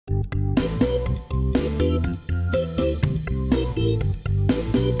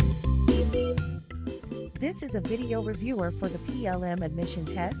This is a video reviewer for the PLM admission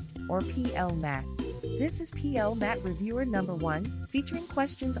test, or PLMAT. This is PLMAT reviewer number 1, featuring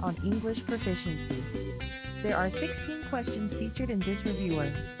questions on English proficiency. There are 16 questions featured in this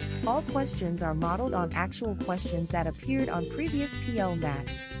reviewer. All questions are modeled on actual questions that appeared on previous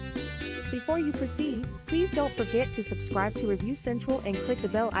PLMATs. Before you proceed, please don't forget to subscribe to Review Central and click the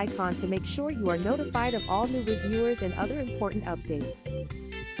bell icon to make sure you are notified of all new reviewers and other important updates.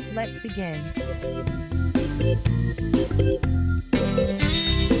 Let's begin.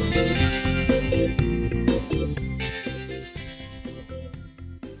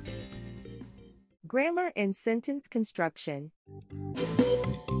 Grammar and sentence construction.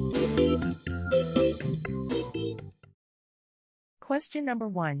 Question number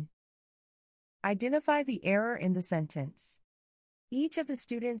 1. Identify the error in the sentence. Each of the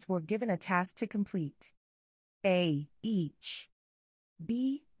students were given a task to complete. A. Each.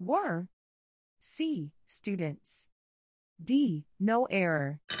 B. Were. C. Students. D. No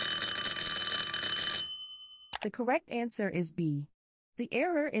error. The correct answer is B. The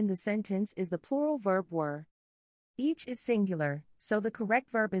error in the sentence is the plural verb were. Each is singular, so the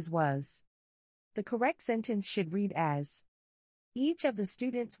correct verb is was. The correct sentence should read as: each of the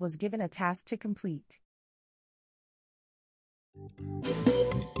students was given a task to complete.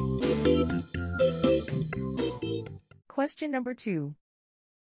 Question number 2.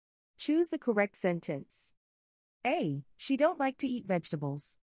 Choose the correct sentence. A. She don't like to eat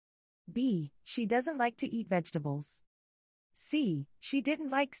vegetables. B. She doesn't like to eat vegetables. C. She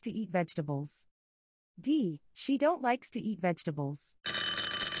didn't likes to eat vegetables. D. She don't likes to eat vegetables.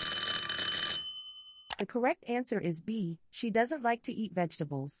 The correct answer is B. She doesn't like to eat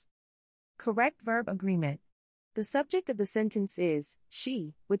vegetables. Correct verb agreement. The subject of the sentence is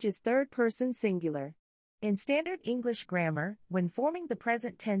she, which is third person singular. In standard English grammar, when forming the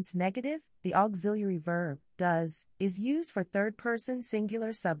present tense negative, the auxiliary verb does is used for third person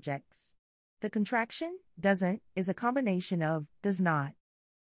singular subjects. The contraction doesn't is a combination of does not.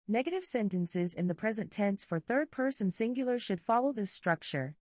 Negative sentences in the present tense for third person singular should follow this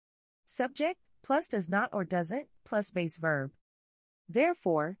structure. Subject plus does not or doesn't plus base verb.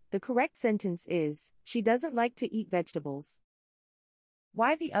 Therefore, the correct sentence is she doesn't like to eat vegetables.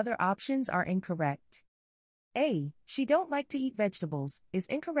 Why the other options are incorrect. A. She don't like to eat vegetables is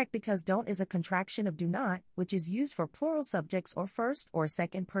incorrect because don't is a contraction of do not, which is used for plural subjects or first or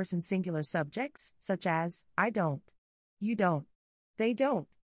second person singular subjects, such as I don't, you don't, they don't.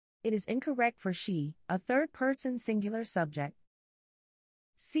 It is incorrect for she, a third person singular subject.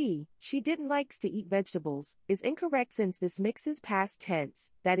 C. She didn't likes to eat vegetables is incorrect since this mixes past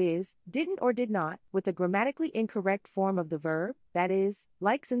tense, that is, didn't or did not, with the grammatically incorrect form of the verb, that is,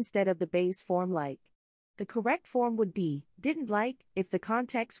 likes instead of the base form like. The correct form would be didn't like if the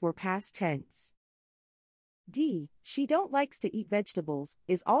context were past tense. D. She don't likes to eat vegetables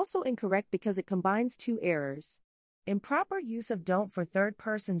is also incorrect because it combines two errors. Improper use of don't for third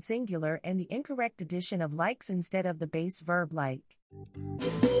person singular and the incorrect addition of likes instead of the base verb like.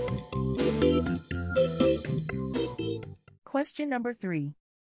 Question number 3.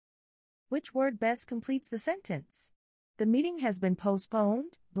 Which word best completes the sentence? The meeting has been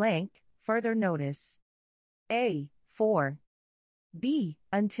postponed, blank, further notice. A. For. B.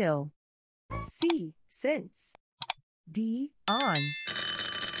 Until. C. Since. D. On.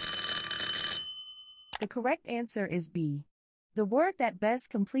 The correct answer is B. The word that best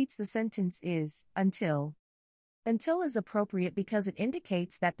completes the sentence is until. Until is appropriate because it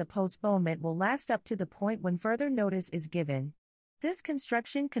indicates that the postponement will last up to the point when further notice is given. This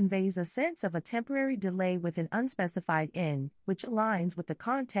construction conveys a sense of a temporary delay with an unspecified end, which aligns with the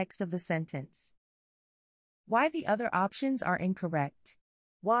context of the sentence. Why the other options are incorrect.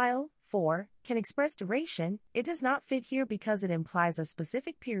 While for can express duration, it does not fit here because it implies a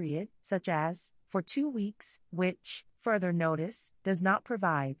specific period, such as for 2 weeks, which further notice does not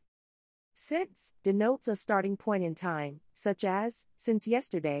provide. Since denotes a starting point in time, such as since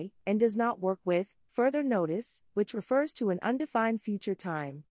yesterday, and does not work with further notice, which refers to an undefined future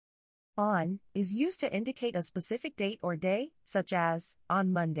time. On is used to indicate a specific date or day, such as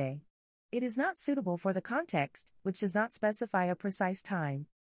on Monday. It is not suitable for the context, which does not specify a precise time.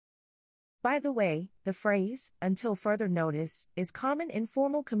 By the way, the phrase, until further notice, is common in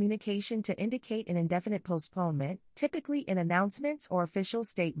formal communication to indicate an indefinite postponement, typically in announcements or official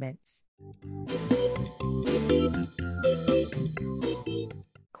statements.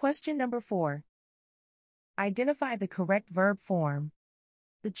 Question number 4. Identify the correct verb form.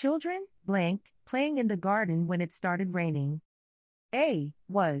 The children, blank, playing in the garden when it started raining. A.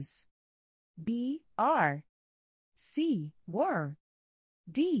 Was. B. Are. C. Were.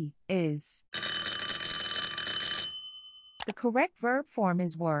 D. Is. The correct verb form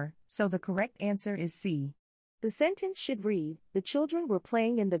is were, so the correct answer is C. The sentence should read, "The children were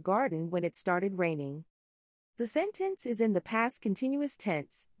playing in the garden when it started raining." The sentence is in the past continuous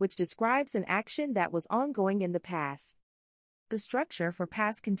tense, which describes an action that was ongoing in the past. The structure for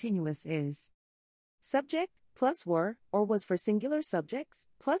past continuous is subject plus were or was for singular subjects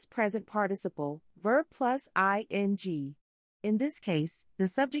plus present participle, verb plus ing. In this case, the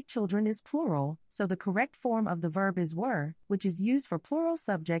subject children is plural, so the correct form of the verb is were, which is used for plural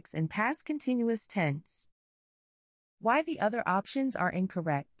subjects in past continuous tense. Why the other options are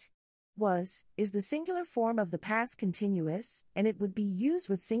incorrect. Was is the singular form of the past continuous, and it would be used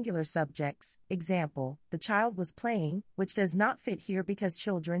with singular subjects. Example, the child was playing, which does not fit here because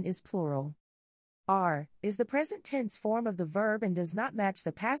children is plural. Are is the present tense form of the verb and does not match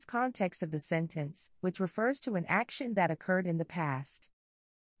the past context of the sentence, which refers to an action that occurred in the past.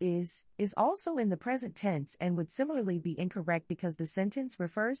 Is also in the present tense and would similarly be incorrect because the sentence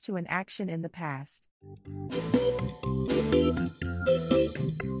refers to an action in the past.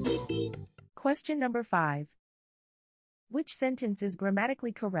 Question number 5. Which sentence is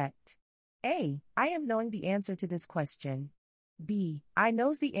grammatically correct? A. I am knowing the answer to this question. B. I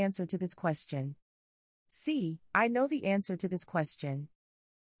knows the answer to this question. C. I know the answer to this question.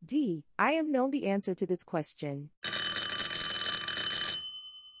 D. I am known the answer to this question.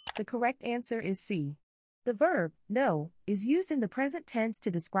 The correct answer is C. The verb, know, is used in the present tense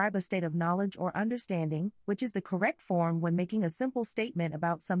to describe a state of knowledge or understanding, which is the correct form when making a simple statement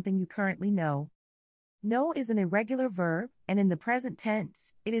about something you currently know. Know is an irregular verb, and in the present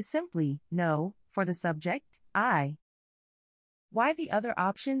tense, it is simply know for the subject, I. Why the other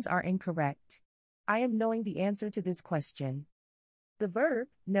options are incorrect. I am knowing the answer to this question. The verb,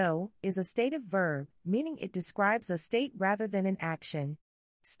 know, is a stative verb, meaning it describes a state rather than an action.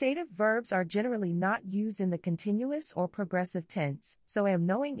 Stative verbs are generally not used in the continuous or progressive tense, so am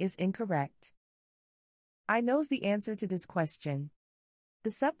knowing is incorrect. I knows the answer to this question.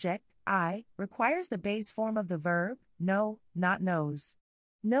 The subject, I, requires the base form of the verb, know, not knows.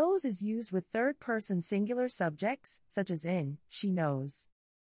 Knows is used with third-person singular subjects, such as in, she knows.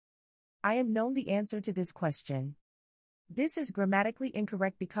 I am known the answer to this question. This is grammatically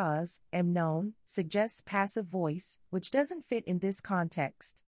incorrect because am known suggests passive voice, which doesn't fit in this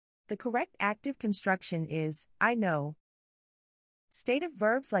context. The correct active construction is, I know. Stative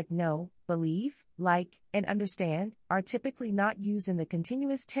verbs like know, believe, like, and understand are typically not used in the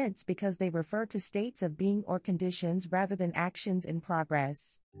continuous tense because they refer to states of being or conditions rather than actions in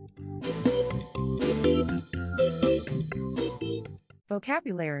progress.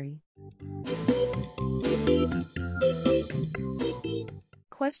 Vocabulary.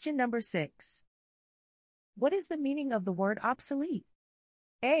 Question number 6. What is the meaning of the word obsolete?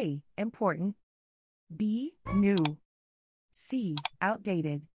 A. Important. B. New. C.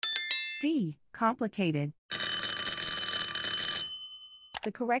 Outdated. D. Complicated.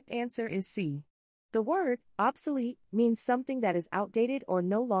 The correct answer is C. The word obsolete means something that is outdated or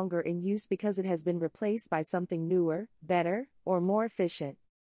no longer in use because it has been replaced by something newer, better, or more efficient.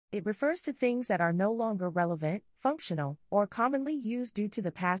 It refers to things that are no longer relevant, functional, or commonly used due to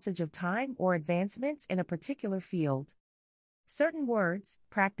the passage of time or advancements in a particular field. Certain words,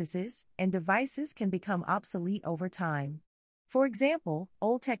 practices, and devices can become obsolete over time. For example,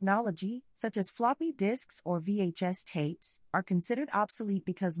 old technology, such as floppy disks or VHS tapes, are considered obsolete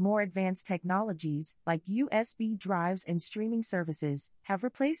because more advanced technologies, like USB drives and streaming services, have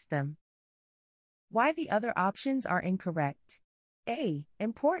replaced them. Why the other options are incorrect. A.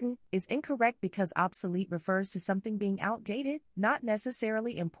 Important is incorrect because obsolete refers to something being outdated, not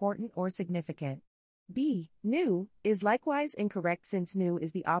necessarily important or significant. B. New is likewise incorrect since new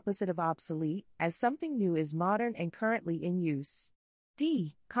is the opposite of obsolete, as something new is modern and currently in use.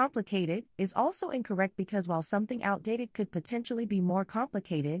 D. Complicated is also incorrect because while something outdated could potentially be more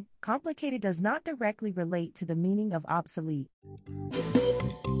complicated, complicated does not directly relate to the meaning of obsolete.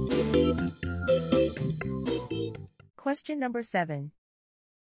 Question number 7.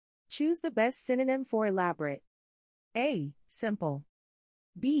 Choose the best synonym for elaborate. A. Simple.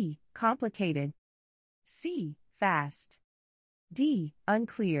 B. Complicated. C. Fast. D.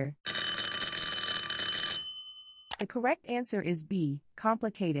 Unclear. The correct answer is B.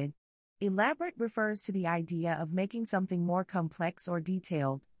 Complicated. Elaborate refers to the idea of making something more complex or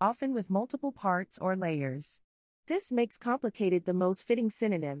detailed, often with multiple parts or layers. This makes complicated the most fitting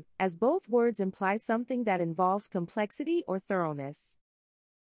synonym, as both words imply something that involves complexity or thoroughness.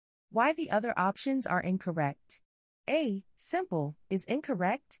 Why the other options are incorrect. A. Simple is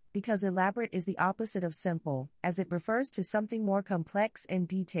incorrect because elaborate is the opposite of simple, as it refers to something more complex and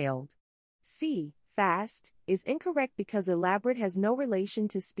detailed. C. fast, is incorrect because elaborate has no relation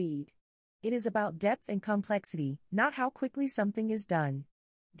to speed. It is about depth and complexity, not how quickly something is done.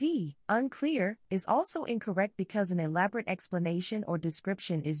 D. Unclear, is also incorrect because an elaborate explanation or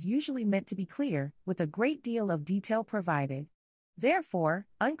description is usually meant to be clear, with a great deal of detail provided. Therefore,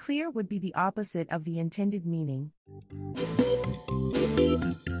 unclear would be the opposite of the intended meaning.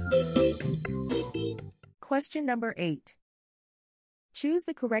 Question number 8. Choose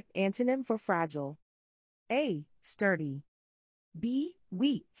the correct antonym for fragile. A. Sturdy. B.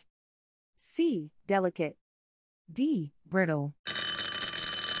 Weak. C. Delicate. D. Brittle.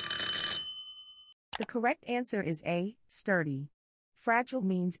 The correct answer is A. Sturdy. Fragile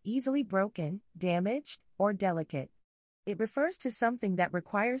means easily broken, damaged, or delicate. It refers to something that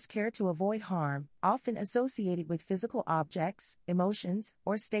requires care to avoid harm, often associated with physical objects, emotions,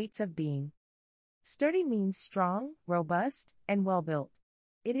 or states of being. Sturdy means strong, robust, and well-built.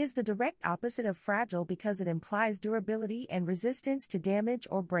 It is the direct opposite of fragile because it implies durability and resistance to damage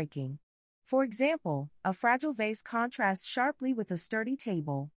or breaking. For example, a fragile vase contrasts sharply with a sturdy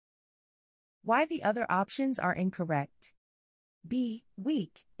table. Why the other options are incorrect. B.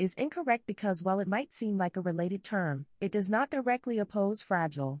 Weak, is incorrect because while it might seem like a related term, it does not directly oppose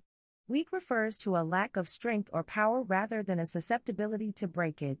fragile. Weak refers to a lack of strength or power rather than a susceptibility to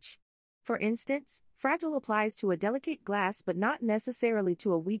breakage. For instance, fragile applies to a delicate glass but not necessarily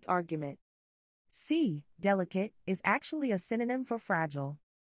to a weak argument. C. Delicate, is actually a synonym for fragile.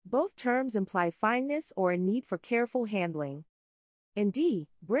 Both terms imply fineness or a need for careful handling. And D.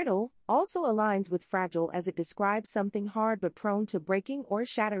 Brittle, also aligns with fragile as it describes something hard but prone to breaking or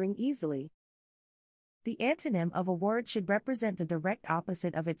shattering easily. The antonym of a word should represent the direct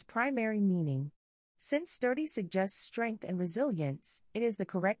opposite of its primary meaning. Since sturdy suggests strength and resilience, it is the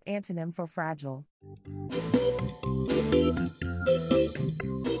correct antonym for fragile.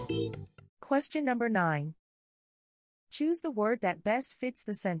 Question number 9. Choose the word that best fits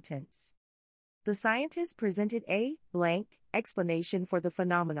the sentence. The scientist presented a blank explanation for the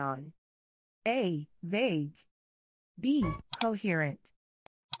phenomenon. A. Vague. B. Coherent.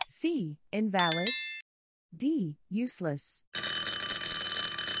 C. Invalid. D. Useless.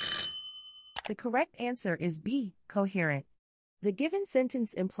 The correct answer is B. Coherent. The given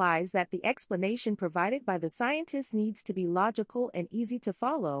sentence implies that the explanation provided by the scientist needs to be logical and easy to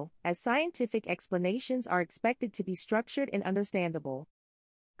follow, as scientific explanations are expected to be structured and understandable.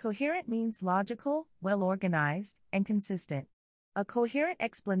 Coherent means logical, well-organized, and consistent. A coherent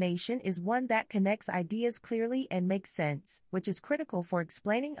explanation is one that connects ideas clearly and makes sense, which is critical for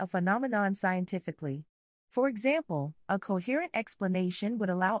explaining a phenomenon scientifically. For example, a coherent explanation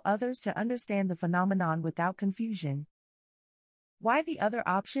would allow others to understand the phenomenon without confusion. Why the other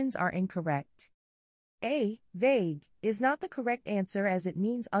options are incorrect. A. Vague, is not the correct answer as it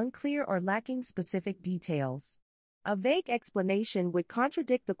means unclear or lacking specific details. A vague explanation would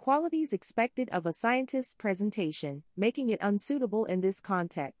contradict the qualities expected of a scientist's presentation, making it unsuitable in this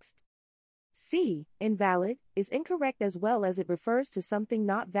context. C. Invalid, is incorrect as well as it refers to something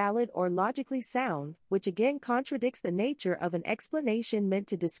not valid or logically sound, which again contradicts the nature of an explanation meant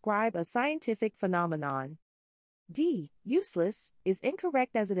to describe a scientific phenomenon. D. Useless, is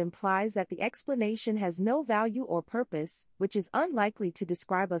incorrect as it implies that the explanation has no value or purpose, which is unlikely to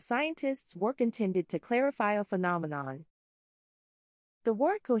describe a scientist's work intended to clarify a phenomenon. The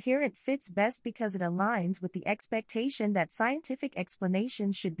word coherent fits best because it aligns with the expectation that scientific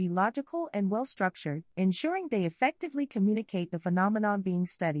explanations should be logical and well-structured, ensuring they effectively communicate the phenomenon being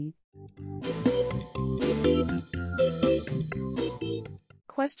studied.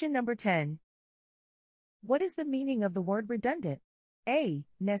 Question number 10. What is the meaning of the word redundant? A.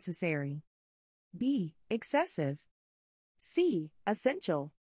 Necessary. B. Excessive. C.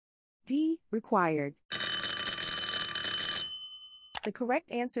 Essential. D. Required. The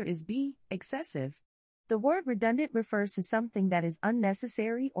correct answer is B. Excessive. The word redundant refers to something that is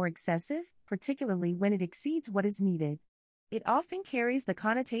unnecessary or excessive, particularly when it exceeds what is needed. It often carries the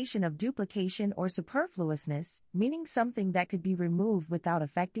connotation of duplication or superfluousness, meaning something that could be removed without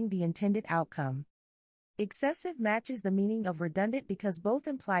affecting the intended outcome. Excessive matches the meaning of redundant because both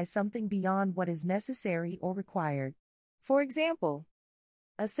imply something beyond what is necessary or required. For example,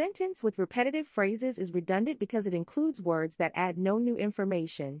 a sentence with repetitive phrases is redundant because it includes words that add no new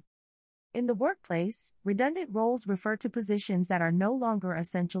information. In the workplace, redundant roles refer to positions that are no longer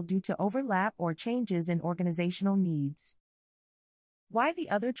essential due to overlap or changes in organizational needs. Why the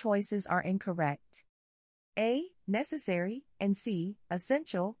other choices are incorrect. A. Necessary, and C.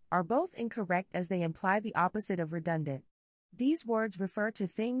 Essential, are both incorrect as they imply the opposite of redundant. These words refer to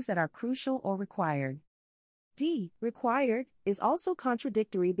things that are crucial or required. D. Required is also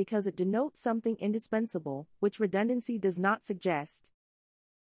contradictory because it denotes something indispensable, which redundancy does not suggest.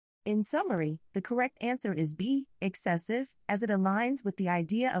 In summary, the correct answer is B. Excessive, as it aligns with the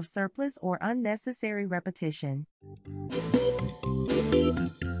idea of surplus or unnecessary repetition.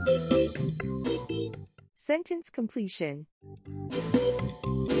 Sentence completion.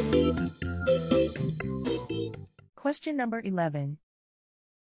 Question number 11.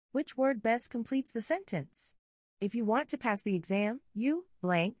 Which word best completes the sentence? If you want to pass the exam, you,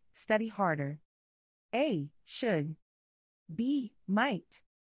 blank, study harder. A. Should. B. Might.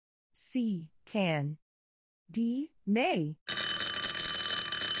 C. Can. D. May.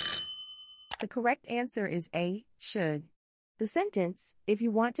 The correct answer is A. Should. The sentence, if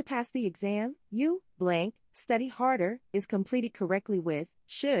you want to pass the exam, you, blank, study harder, is completed correctly with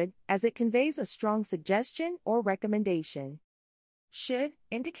should, as it conveys a strong suggestion or recommendation. Should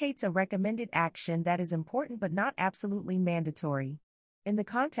indicates a recommended action that is important but not absolutely mandatory. In the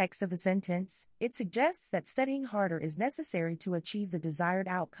context of the sentence, it suggests that studying harder is necessary to achieve the desired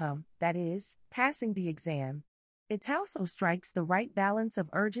outcome, that is, passing the exam. It also strikes the right balance of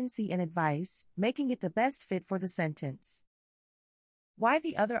urgency and advice, making it the best fit for the sentence. Why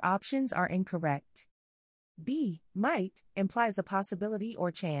the other options are incorrect. B. Might implies a possibility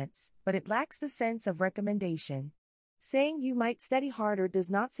or chance, but it lacks the sense of recommendation. Saying you might study harder does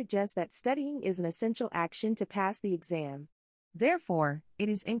not suggest that studying is an essential action to pass the exam. Therefore, it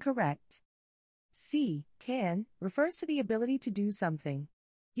is incorrect. C. Can refers to the ability to do something.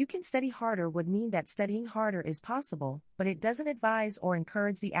 You can study harder would mean that studying harder is possible, but it doesn't advise or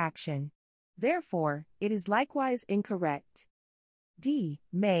encourage the action. Therefore, it is likewise incorrect. D.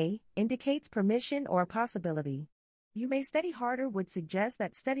 May indicates permission or possibility. You may study harder would suggest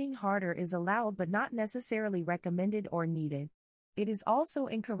that studying harder is allowed but not necessarily recommended or needed. It is also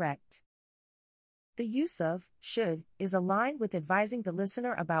incorrect. The use of should is aligned with advising the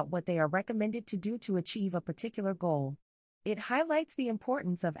listener about what they are recommended to do to achieve a particular goal. It highlights the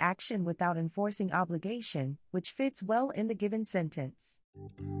importance of action without enforcing obligation, which fits well in the given sentence.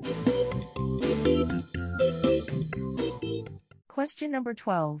 Question number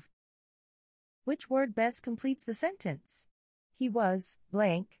 12. Which word best completes the sentence? He was,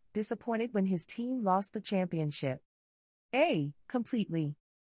 blank, disappointed when his team lost the championship. A. Completely.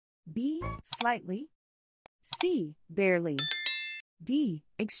 B. Slightly. C. Barely. D.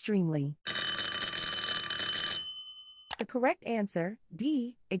 Extremely. The correct answer,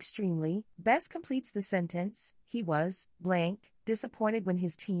 D. Extremely, best completes the sentence, he was, blank, disappointed when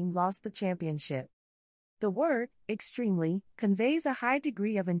his team lost the championship. The word, extremely, conveys a high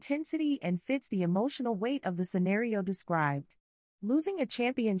degree of intensity and fits the emotional weight of the scenario described. Losing a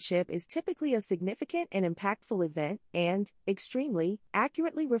championship is typically a significant and impactful event and, extremely,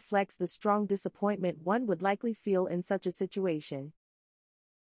 accurately reflects the strong disappointment one would likely feel in such a situation.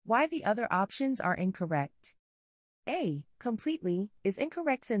 Why the other options are incorrect. A. Completely is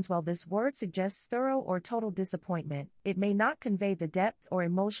incorrect since while this word suggests thorough or total disappointment, it may not convey the depth or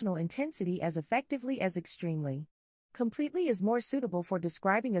emotional intensity as effectively as extremely. Completely is more suitable for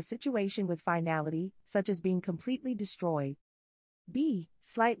describing a situation with finality, such as being completely destroyed. B.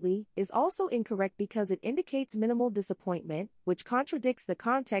 Slightly is also incorrect because it indicates minimal disappointment, which contradicts the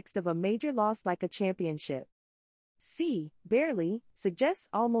context of a major loss like a championship. C. Barely suggests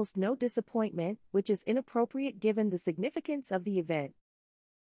almost no disappointment, which is inappropriate given the significance of the event.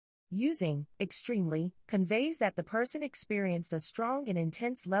 Using extremely conveys that the person experienced a strong and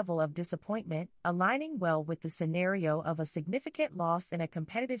intense level of disappointment, aligning well with the scenario of a significant loss in a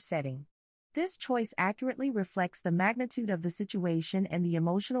competitive setting. This choice accurately reflects the magnitude of the situation and the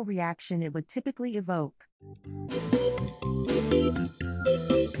emotional reaction it would typically evoke.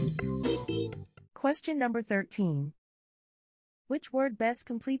 Question number 13. Which word best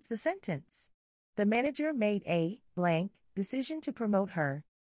completes the sentence? The manager made a blank decision to promote her.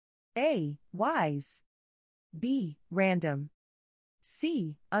 A. Wise. B. Random.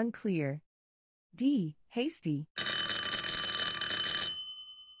 C. Unclear. D. Hasty.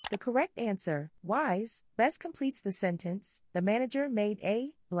 The correct answer, wise, best completes the sentence. The manager made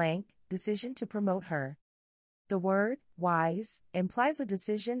a blank decision to promote her. The word wise implies a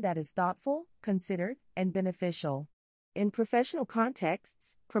decision that is thoughtful, considered, and beneficial. In professional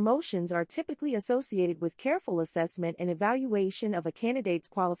contexts, promotions are typically associated with careful assessment and evaluation of a candidate's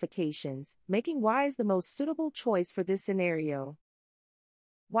qualifications, making wise the most suitable choice for this scenario.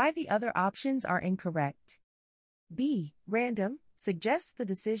 Why the other options are incorrect. B. Random suggests the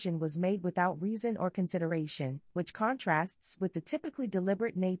decision was made without reason or consideration, which contrasts with the typically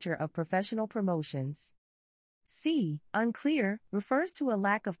deliberate nature of professional promotions. C. Unclear refers to a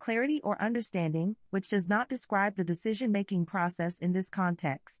lack of clarity or understanding, which does not describe the decision-making process in this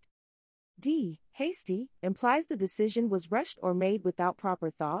context. D. Hasty implies the decision was rushed or made without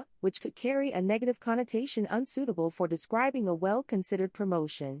proper thought, which could carry a negative connotation unsuitable for describing a well-considered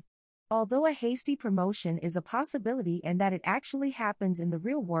promotion. Although a hasty promotion is a possibility and that it actually happens in the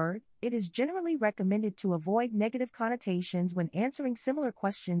real world, it is generally recommended to avoid negative connotations when answering similar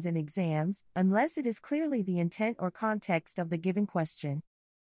questions in exams, unless it is clearly the intent or context of the given question.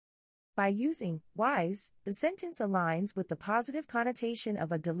 By using wise, the sentence aligns with the positive connotation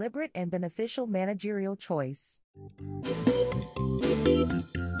of a deliberate and beneficial managerial choice.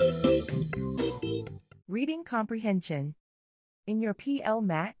 Reading comprehension. In your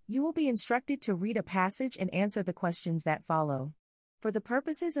PLMAT, you will be instructed to read a passage and answer the questions that follow. For the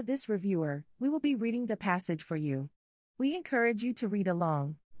purposes of this reviewer, we will be reading the passage for you. We encourage you to read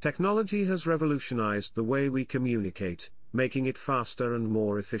along. Technology has revolutionized the way we communicate, making it faster and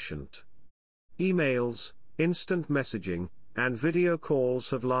more efficient. Emails, instant messaging, and video calls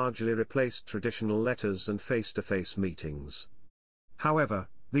have largely replaced traditional letters and face-to-face meetings. However,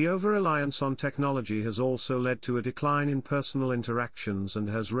 the over-reliance on technology has also led to a decline in personal interactions and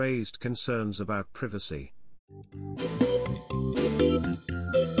has raised concerns about privacy.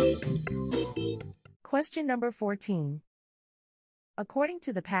 Question number 14. According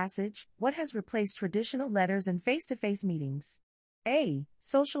to the passage, what has replaced traditional letters and face-to-face meetings? A.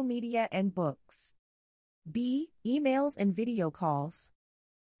 Social media and books. B. Emails and video calls.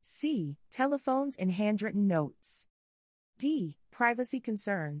 C. Telephones and handwritten notes. D. Privacy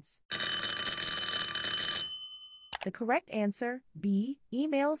concerns. The correct answer, B.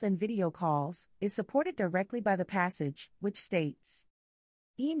 Emails and video calls, is supported directly by the passage, which states,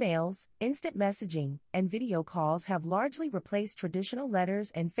 emails, instant messaging, and video calls have largely replaced traditional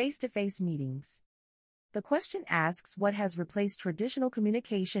letters and face-to-face meetings. The question asks what has replaced traditional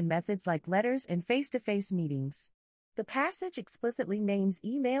communication methods like letters and face-to-face meetings. The passage explicitly names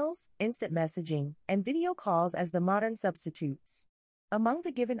emails, instant messaging, and video calls as the modern substitutes. Among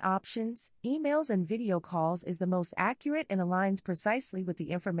the given options, emails and video calls is the most accurate and aligns precisely with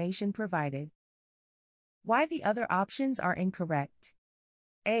the information provided. Why the other options are incorrect?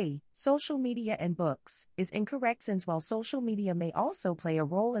 A. Social media and books is incorrect since while social media may also play a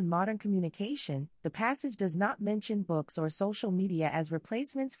role in modern communication, the passage does not mention books or social media as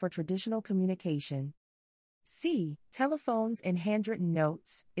replacements for traditional communication. C. Telephones and handwritten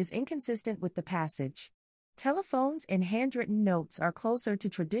notes is inconsistent with the passage. Telephones and handwritten notes are closer to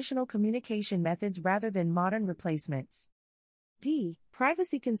traditional communication methods rather than modern replacements. D.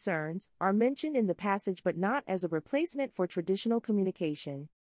 Privacy concerns are mentioned in the passage but not as a replacement for traditional communication.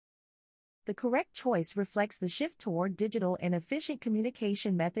 The correct choice reflects the shift toward digital and efficient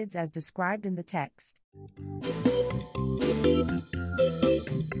communication methods as described in the text.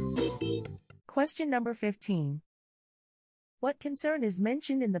 Question number 15. What concern is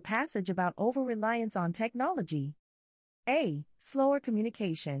mentioned in the passage about over-reliance on technology? A. Slower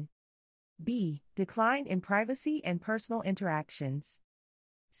communication. B. Decline in privacy and personal interactions.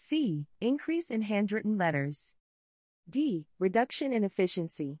 C. Increase in handwritten letters. D. Reduction in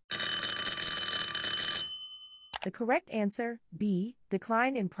efficiency. The correct answer, B.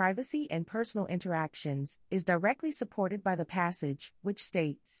 Decline in privacy and personal interactions, is directly supported by the passage, which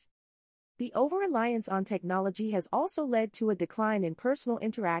states, the over-reliance on technology has also led to a decline in personal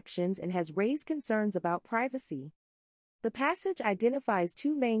interactions and has raised concerns about privacy. The passage identifies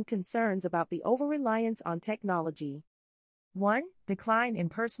two main concerns about the over-reliance on technology. 1. Decline in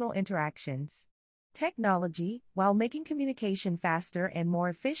personal interactions. Technology, while making communication faster and more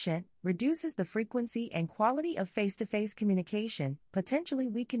efficient, reduces the frequency and quality of face-to-face communication, potentially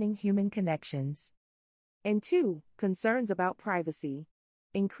weakening human connections. And 2. Concerns about privacy.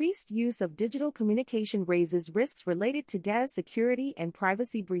 Increased use of digital communication raises risks related to data security and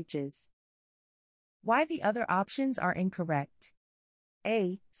privacy breaches. Why the other options are incorrect?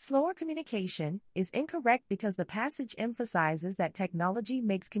 A. Slower communication is incorrect because the passage emphasizes that technology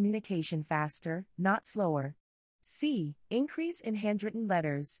makes communication faster, not slower. C. Increase in handwritten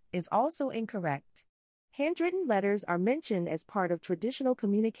letters is also incorrect. Handwritten letters are mentioned as part of traditional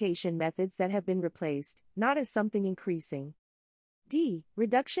communication methods that have been replaced, not as something increasing. D.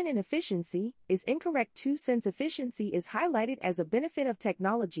 Reduction in efficiency is incorrect too since efficiency is highlighted as a benefit of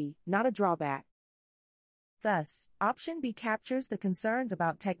technology, not a drawback. Thus, option B captures the concerns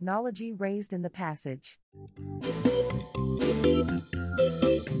about technology raised in the passage.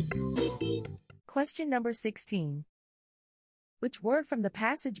 Question number 16. Which word from the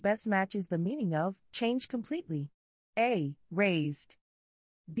passage best matches the meaning of change completely? A. Raised.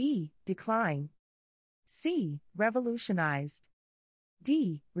 B. Decline. C. Revolutionized.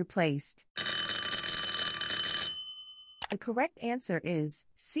 D. Replaced. The correct answer is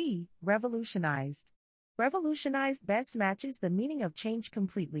C. Revolutionized. Revolutionized best matches the meaning of change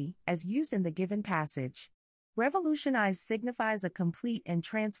completely, as used in the given passage. Revolutionized signifies a complete and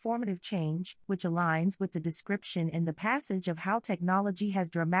transformative change, which aligns with the description in the passage of how technology has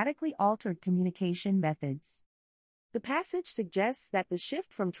dramatically altered communication methods. The passage suggests that the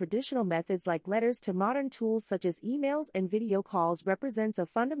shift from traditional methods like letters to modern tools such as emails and video calls represents a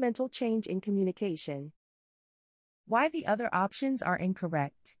fundamental change in communication. Why the other options are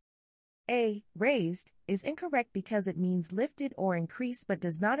incorrect. A. Raised is incorrect because it means lifted or increased but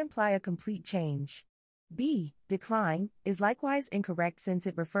does not imply a complete change. B. Decline is likewise incorrect since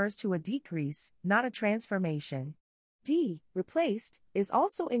it refers to a decrease, not a transformation. D. Replaced is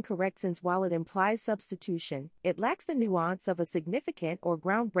also incorrect since while it implies substitution, it lacks the nuance of a significant or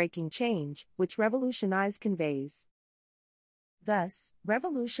groundbreaking change, which revolutionized conveys. Thus,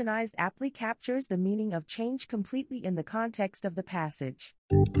 revolutionized aptly captures the meaning of change completely in the context of the passage.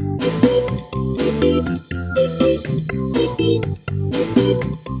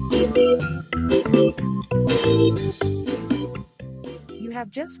 You have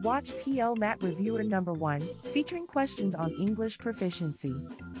just watched PLMAT Reviewer Number 1, featuring questions on English proficiency.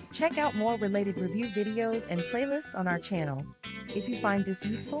 Check out more related review videos and playlists on our channel. If you find this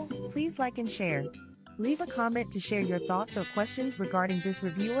useful, please like and share. Leave a comment to share your thoughts or questions regarding this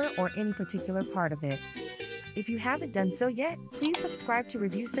reviewer or any particular part of it. If you haven't done so yet, please subscribe to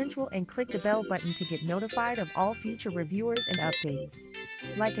Review Central and click the bell button to get notified of all future reviewers and updates.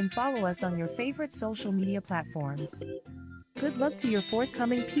 Like and follow us on your favorite social media platforms. Good luck to your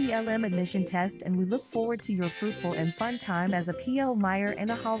forthcoming PLM admission test, and we look forward to your fruitful and fun time as a PL Meyer and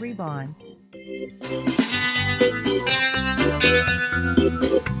a Halribon.